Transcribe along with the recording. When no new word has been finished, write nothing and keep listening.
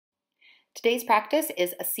Today's practice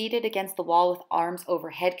is a seated against the wall with arms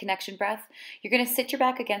overhead connection breath. You're going to sit your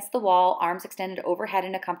back against the wall, arms extended overhead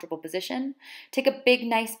in a comfortable position. Take a big,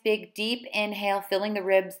 nice, big, deep inhale, filling the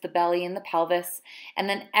ribs, the belly, and the pelvis. And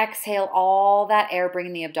then exhale all that air,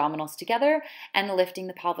 bringing the abdominals together and lifting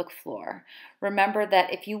the pelvic floor. Remember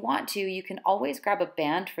that if you want to, you can always grab a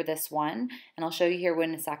band for this one. And I'll show you here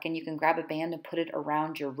in a second. You can grab a band and put it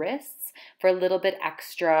around your wrists for a little bit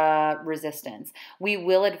extra resistance. We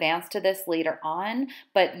will advance to this later on,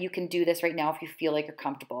 but you can do this right now if you feel like you're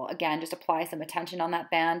comfortable. Again, just apply some attention on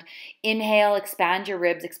that band. Inhale, expand your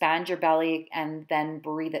ribs, expand your belly, and then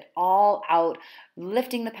breathe it all out,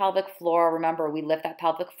 lifting the pelvic floor. Remember, we lift that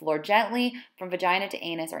pelvic floor gently from vagina to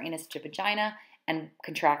anus or anus to vagina and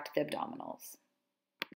contract the abdominals.